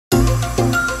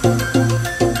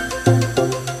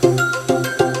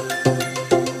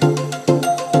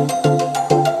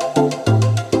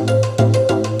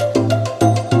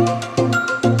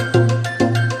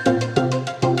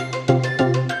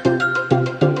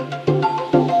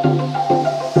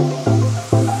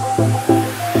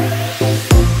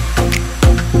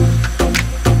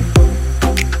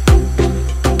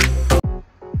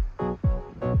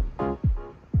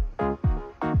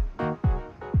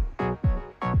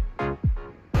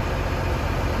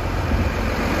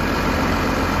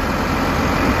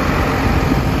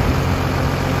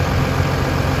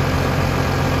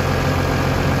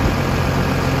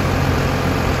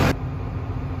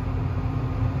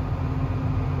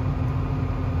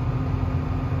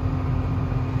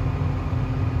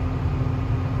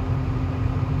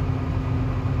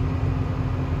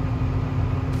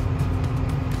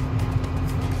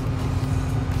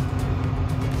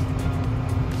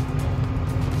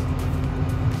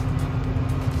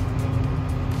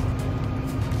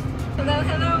Hello,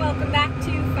 hello, welcome back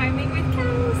to Farming with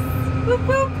Cows. Whoop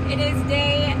whoop. It is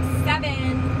day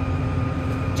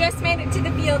 7. Just made it to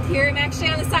the field here. I'm actually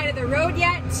on the side of the road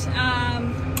yet.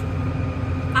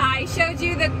 I showed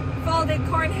you the folded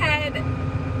corn head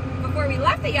before we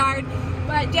left the yard,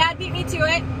 but Dad beat me to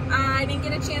it. I didn't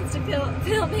get a chance to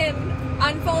film him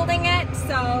unfolding it,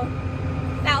 so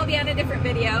that will be on a different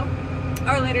video,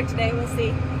 or later today, we'll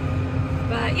see.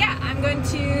 But yeah, I'm going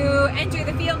to enter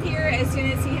the field here as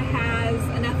soon as he has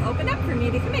enough opened up for me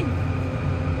to come in.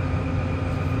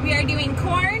 We are doing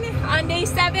corn on day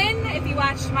 7. If you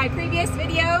watched my previous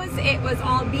videos, it was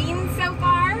all beans so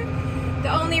far. The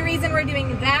only reason we're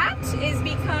doing that is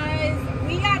because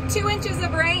we got 2 inches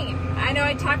of rain. I know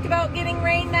I talked about getting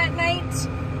rain that night,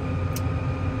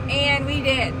 and we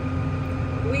did.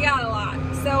 We got a lot.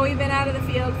 So we've been out of the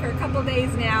field for a couple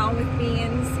days now with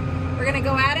beans. We're gonna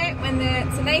go at it when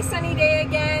it's a nice sunny day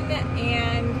again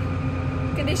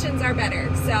and conditions are better.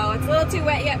 So it's a little too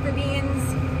wet yet for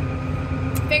beans.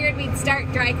 Figured we'd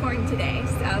start dry corn today,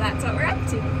 so that's what we're up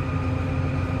to.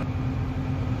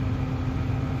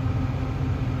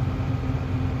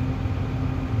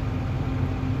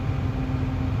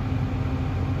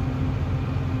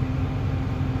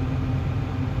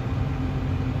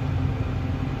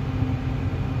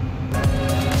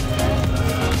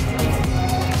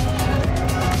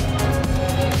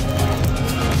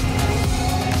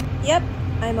 Yep,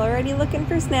 I'm already looking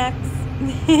for snacks.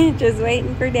 Just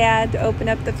waiting for Dad to open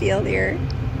up the field here.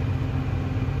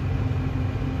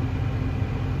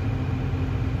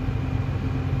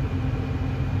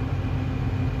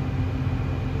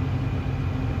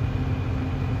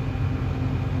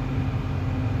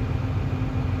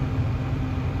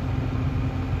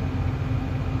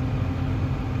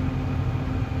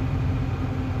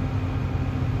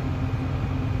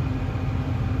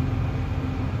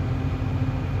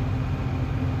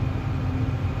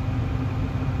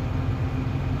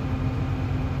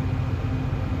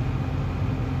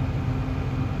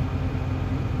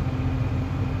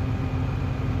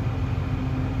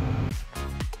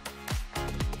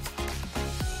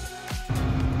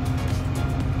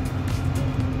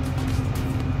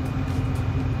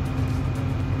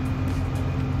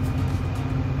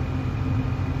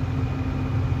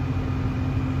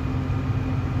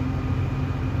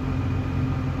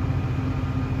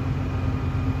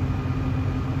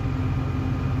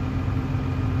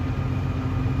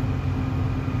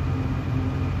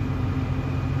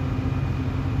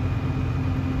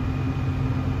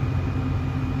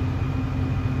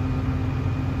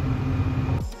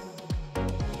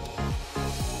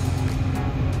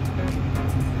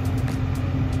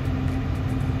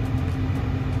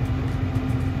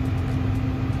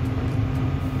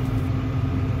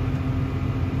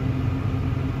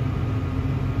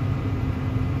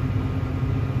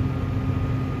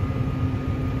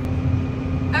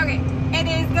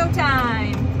 Go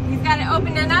time. He's got it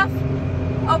opened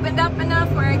up enough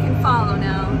where I can follow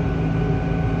now.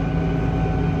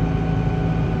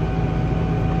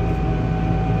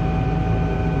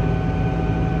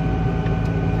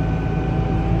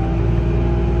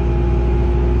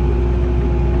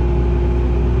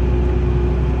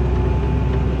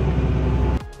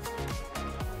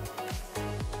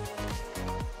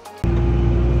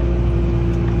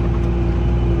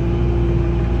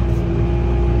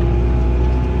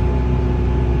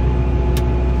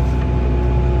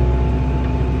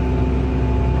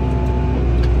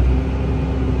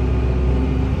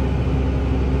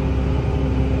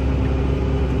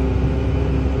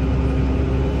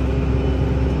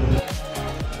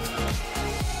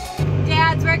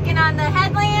 Working on the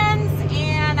headlands,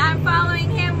 and I'm following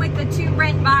him with the 2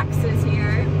 Brent boxes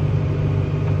here.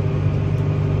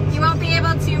 You won't be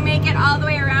able to make it all the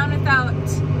way around without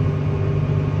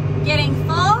getting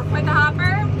full with the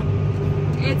hopper.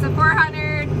 It's a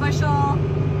 400 bushel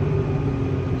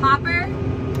hopper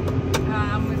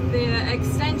with the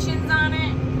extensions on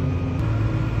it.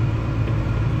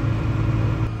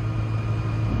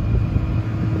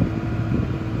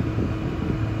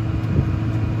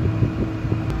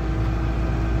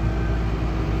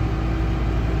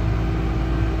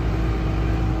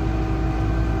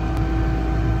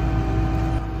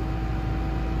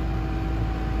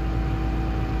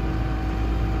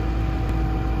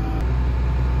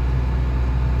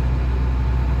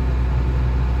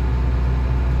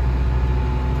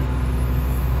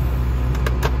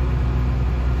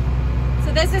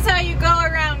 This is how you go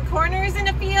around corners in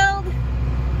a field.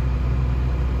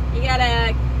 You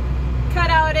gotta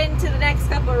cut out into the next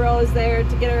couple rows there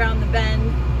to get around the bend.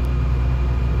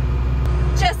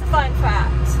 Just a fun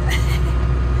fact.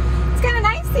 It's kind of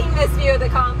nice seeing this view of the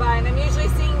combine. I'm usually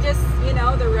seeing just, you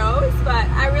know, the rows, but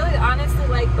I really honestly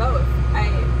like both.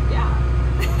 Yeah.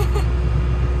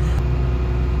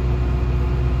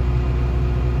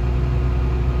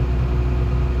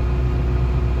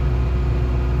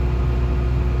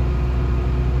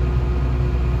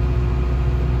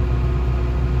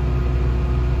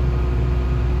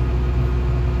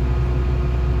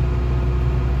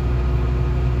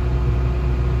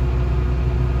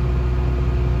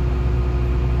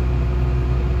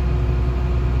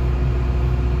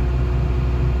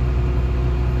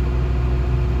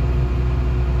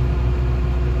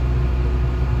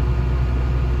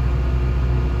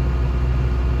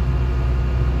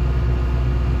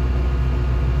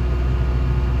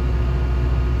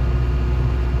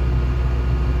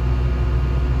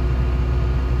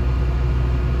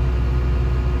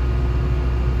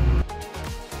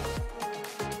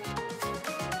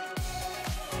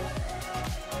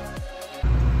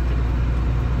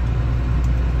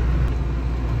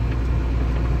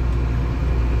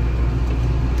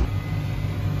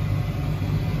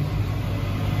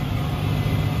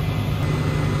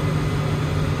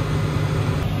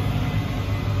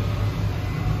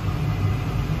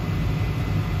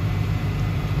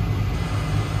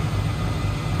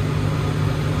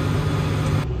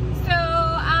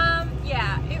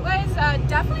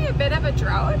 Definitely a bit of a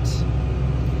drought.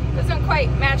 Doesn't quite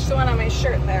match the one on my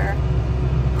shirt there.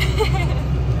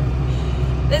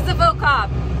 This is a full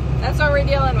cob. That's what we're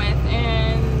dealing with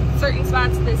in certain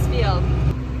spots of this field.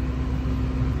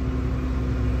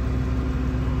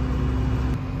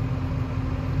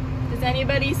 Does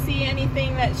anybody see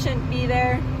anything that shouldn't be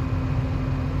there?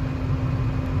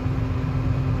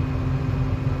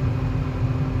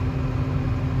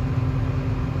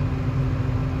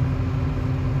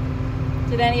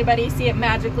 Did anybody see it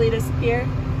magically disappear?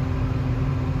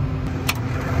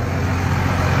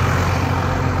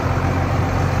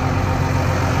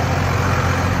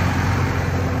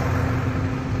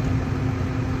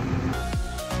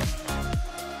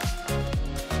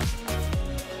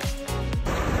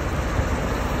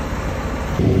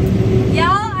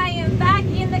 Y'all, I am back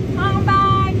in the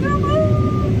combine.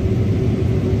 Woo-hoo!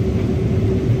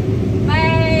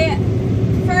 My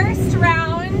first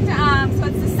round, so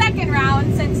it's the second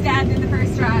round since Dad did the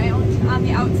first round on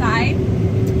the outside.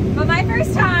 But my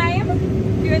first time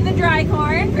doing the dry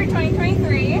corn for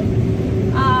 2023.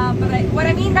 What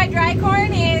I mean by dry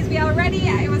corn is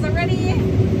I was already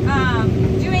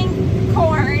doing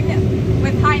corn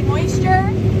with high moisture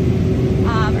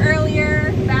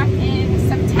earlier back in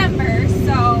September.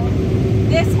 So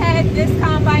this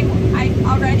combine I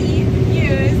already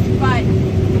used, but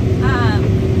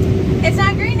it's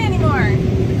not green anymore.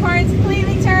 The corn's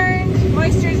completely turned,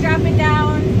 moisture's dropping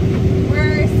down.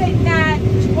 We're sitting at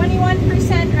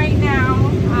 21% right now.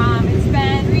 It's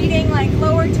been reading like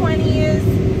lower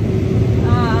 20s.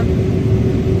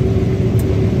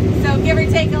 So give or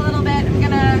take a little bit. I'm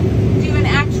gonna do an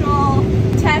actual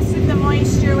test of the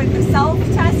moisture with the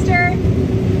self-tester.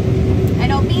 I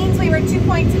know beans, we were 2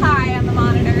 points high on the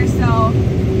monitor, so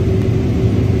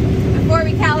before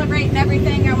we calibrate and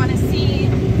everything, I want to see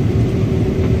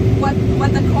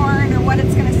what the corn or what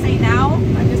it's going to say now.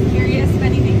 I'm just curious if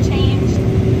anything changed.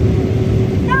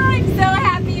 No, I'm so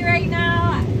happy right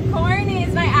now. Corn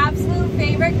is my absolute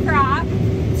favorite crop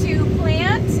to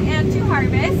plant and to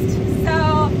harvest.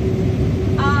 So,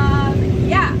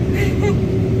 yeah.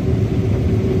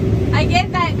 I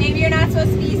get that maybe you're not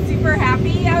supposed to be super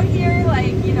happy out here.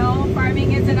 Like, you know,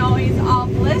 farming isn't always all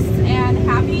bliss and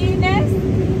happiness.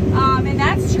 And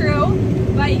that's true.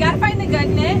 But you gotta find the good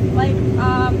in it. Like,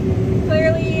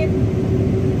 clearly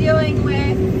dealing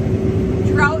with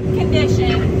drought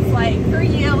conditions. Like, for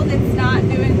yield, it's not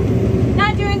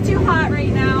doing too hot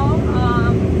right now.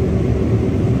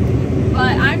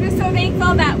 But I'm just so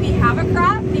thankful that we have a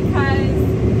crop, because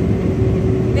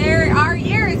there are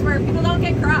years where people don't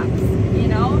get crops, you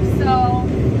know? So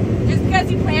just because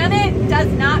you plant it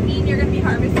does not mean you're going to be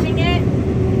harvesting it.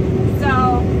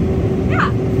 So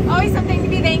yeah, always something to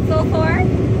be thankful for.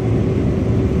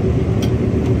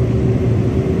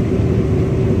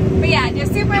 But yeah,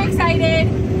 just super excited.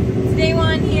 It's day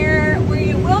one here.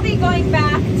 We will be going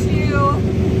back to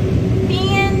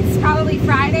beans probably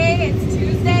Friday. It's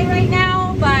Tuesday right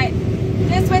now, but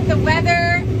just with the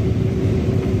weather,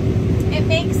 it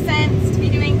makes sense to be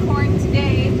doing corn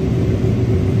today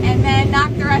and then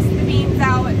knock the rest of the beans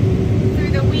out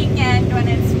through the weekend when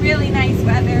it's really nice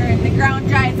weather and the ground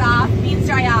dries off, beans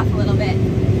dry off a little bit.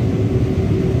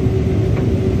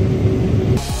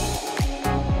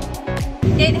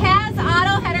 It has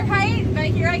auto header height, but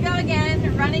here I go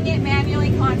again, running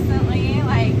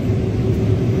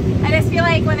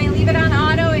like when I leave it on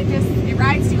auto, it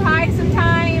rides too high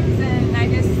sometimes, and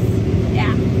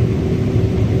yeah.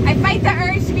 I fight the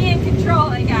urge to be in control,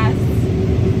 I guess.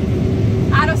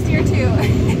 Auto steer too.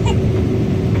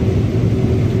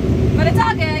 But it's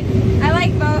all good. I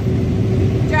like both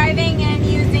driving and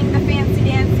using the fancy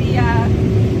dancy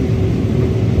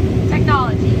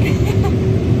technology.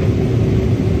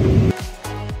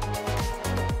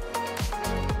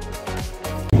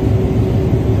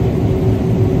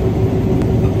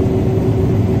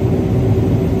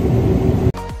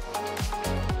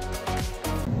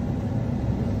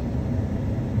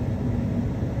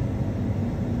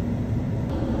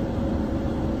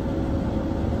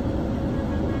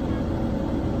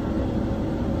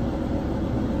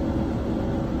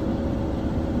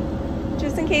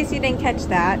 Just in case you didn't catch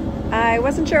that, I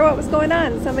wasn't sure what was going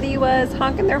on. Somebody was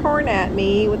honking their horn at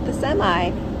me with the semi,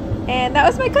 and that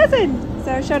was my cousin.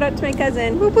 So shout out to my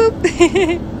cousin. Whoop whoop.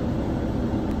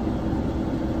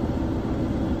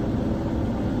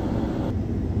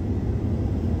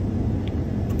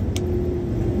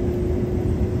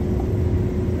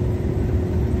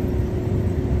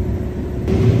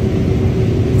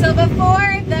 So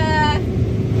before the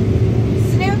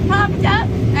snoot popped up,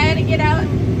 I had to get out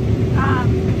and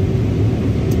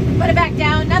put it back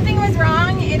down. Nothing was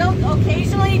wrong. It'll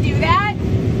occasionally do that.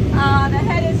 The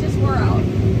head is just wore out.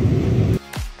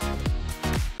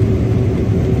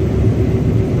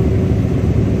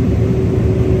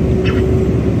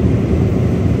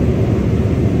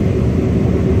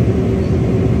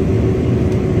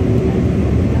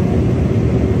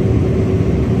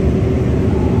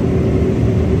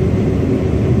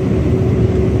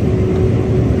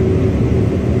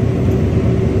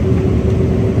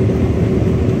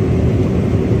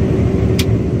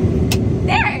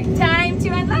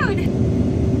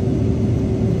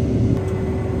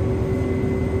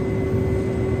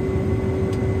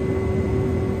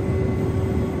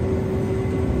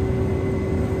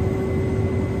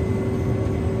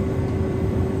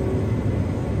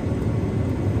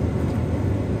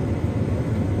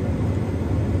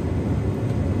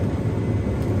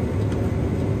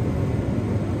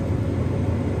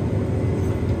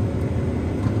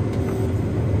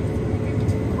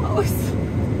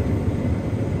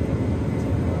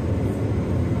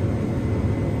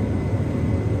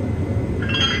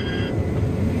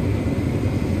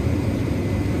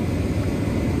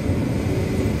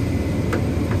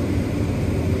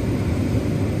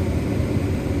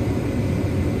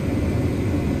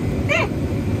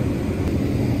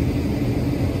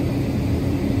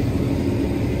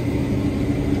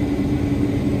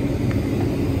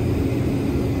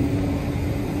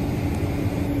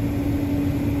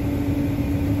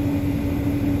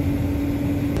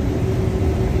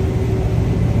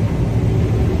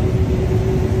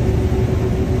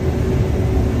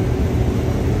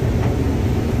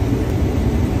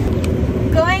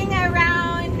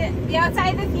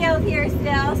 Outside the field here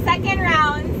still, second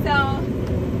round, so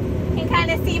you can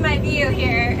kind of see my view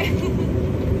here.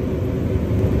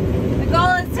 The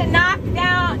goal is to not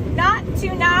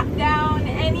to knock down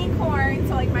any corn,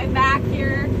 so like my back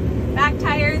here, back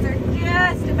tires are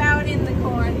just about in the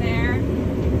corn there.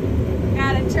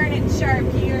 Gotta turn it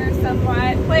sharp here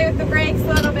somewhat, play with the brakes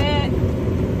a little bit,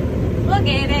 we'll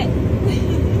get it.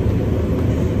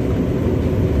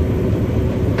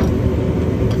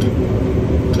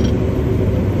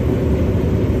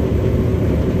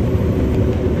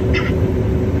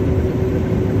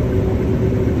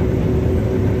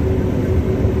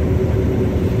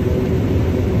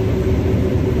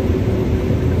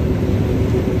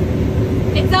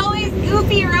 It's always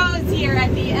goofy roads here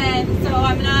at the end, so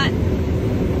I'm not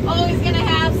always going to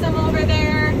have some over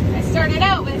there. I started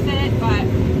out with it, but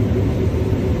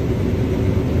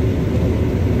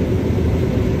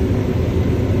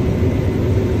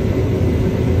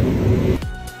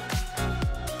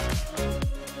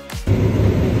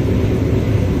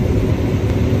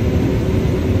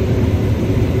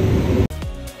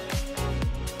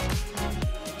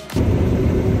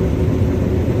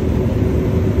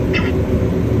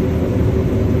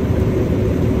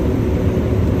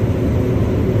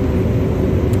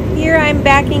I'm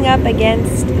backing up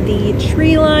against the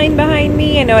tree line behind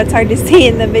me. I know it's hard to see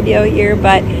in the video here,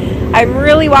 but I'm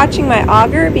really watching my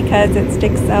auger because it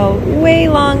sticks out way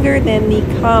longer than the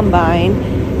combine,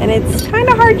 and it's kind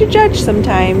of hard to judge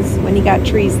sometimes when you got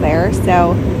trees there.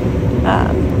 So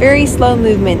very slow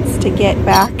movements to get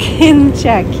back in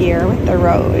check here with the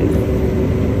road.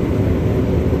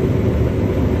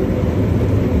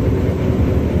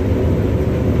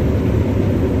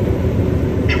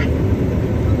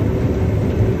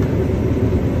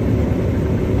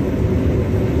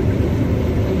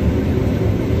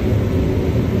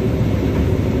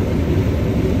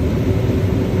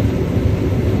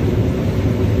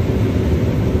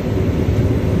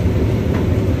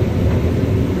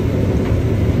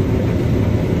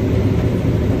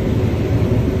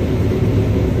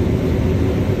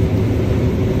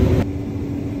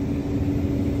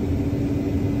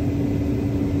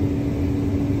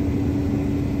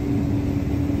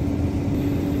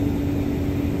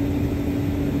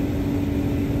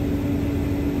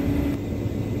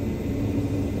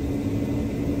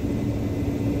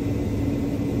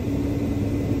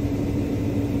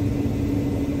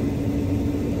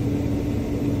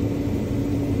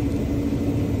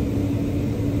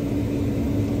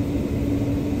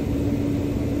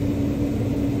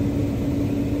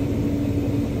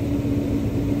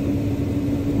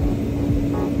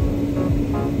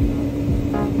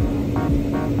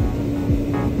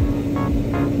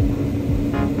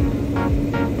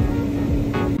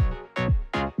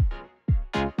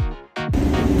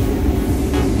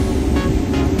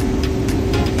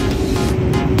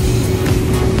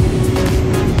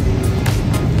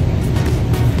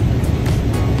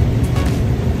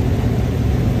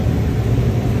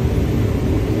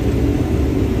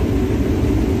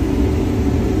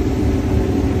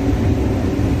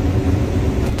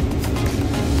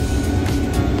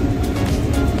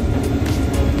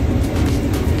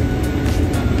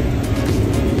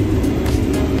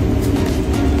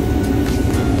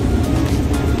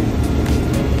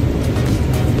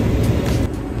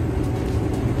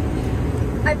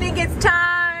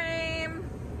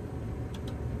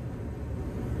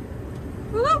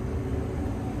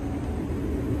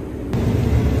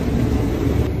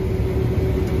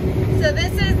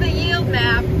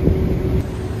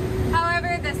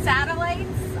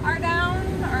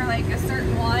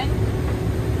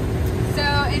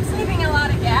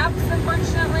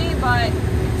 but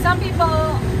some people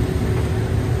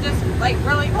just like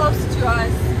really close to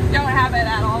us don't have it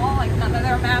at all. Like none of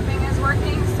their mapping is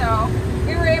working. So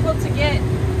we were able to get,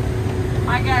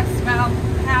 I guess, about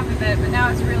half of it, but now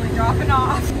it's really dropping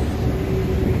off.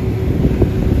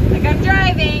 Like I'm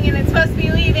driving and it's supposed to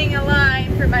be leaving a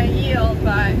line for my yield,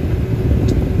 but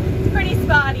it's pretty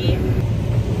spotty.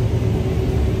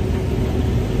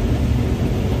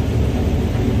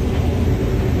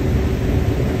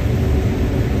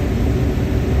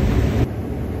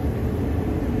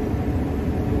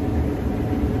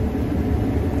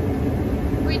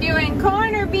 We doing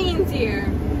corn or beans here?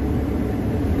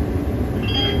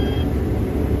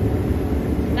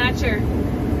 Not sure.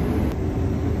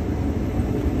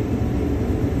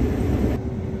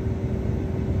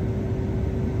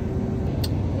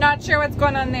 Not sure what's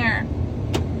going on there.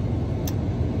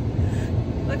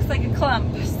 Looks like a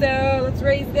clump. So let's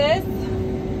raise this.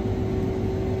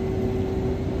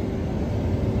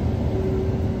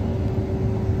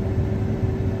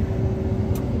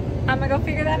 I'm gonna go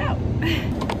figure that out.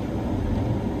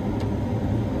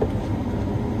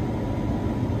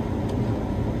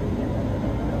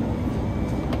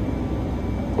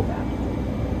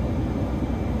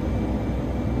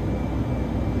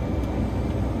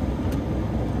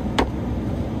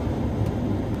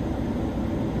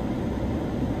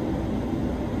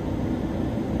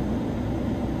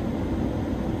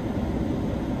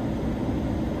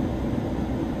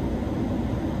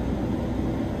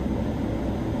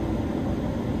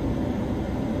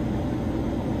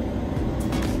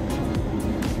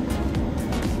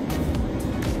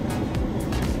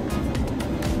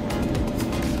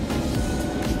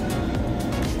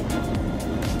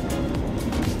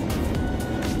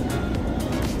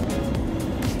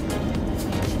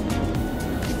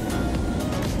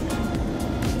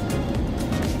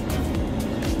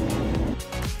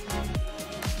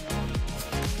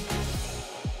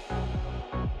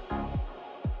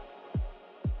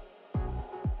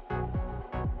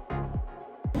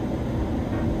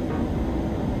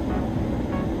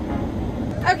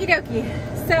 Okie dokie.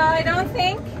 So I don't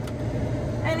think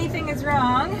anything is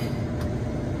wrong.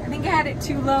 I think I had it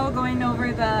too low going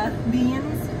over the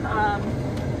beans,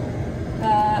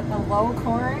 the low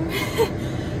corn.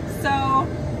 So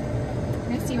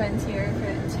let's see when's here if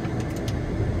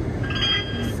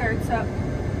it starts up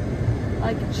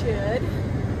like it should.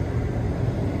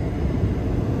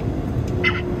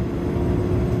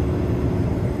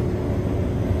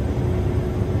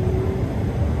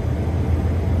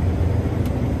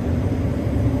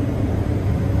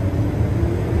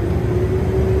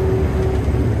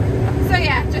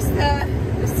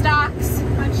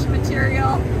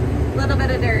 A little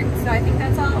bit of dirt, so I think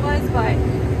that's all it was, but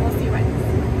we'll see what.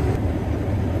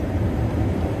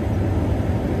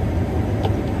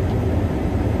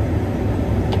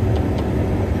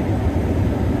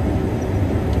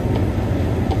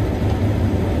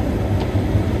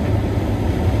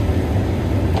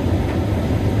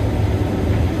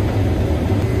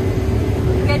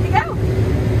 Good to go.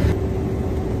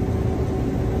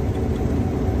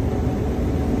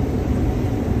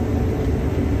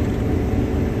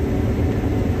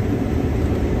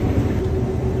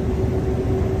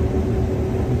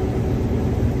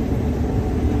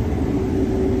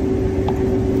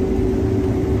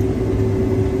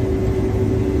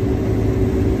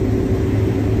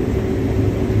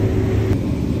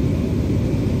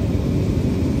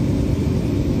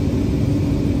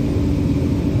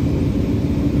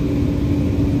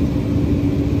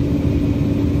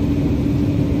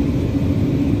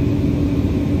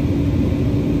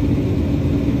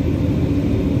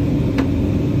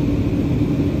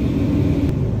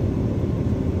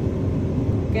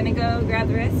 Gonna go grab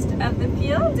the rest of the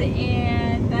field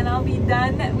and then I'll be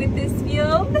done with this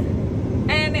field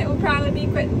and it will probably be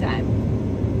quitting time.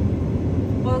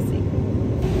 We'll see.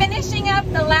 Finishing up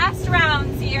the last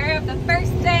rounds here of the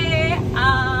first day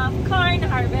of corn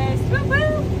harvest. Woo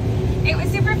woo! It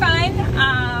was super fun.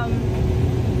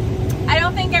 I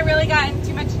don't think I really got into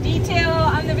too much detail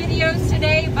on the videos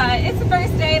today, but it's the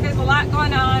first day, there's a lot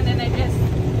going on and I just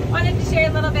wanted to share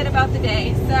a little bit about the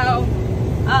day. So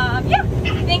yeah,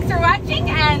 thanks for watching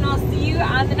and we'll see you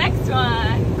on the next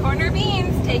one. Corn or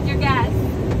beans, take your guess.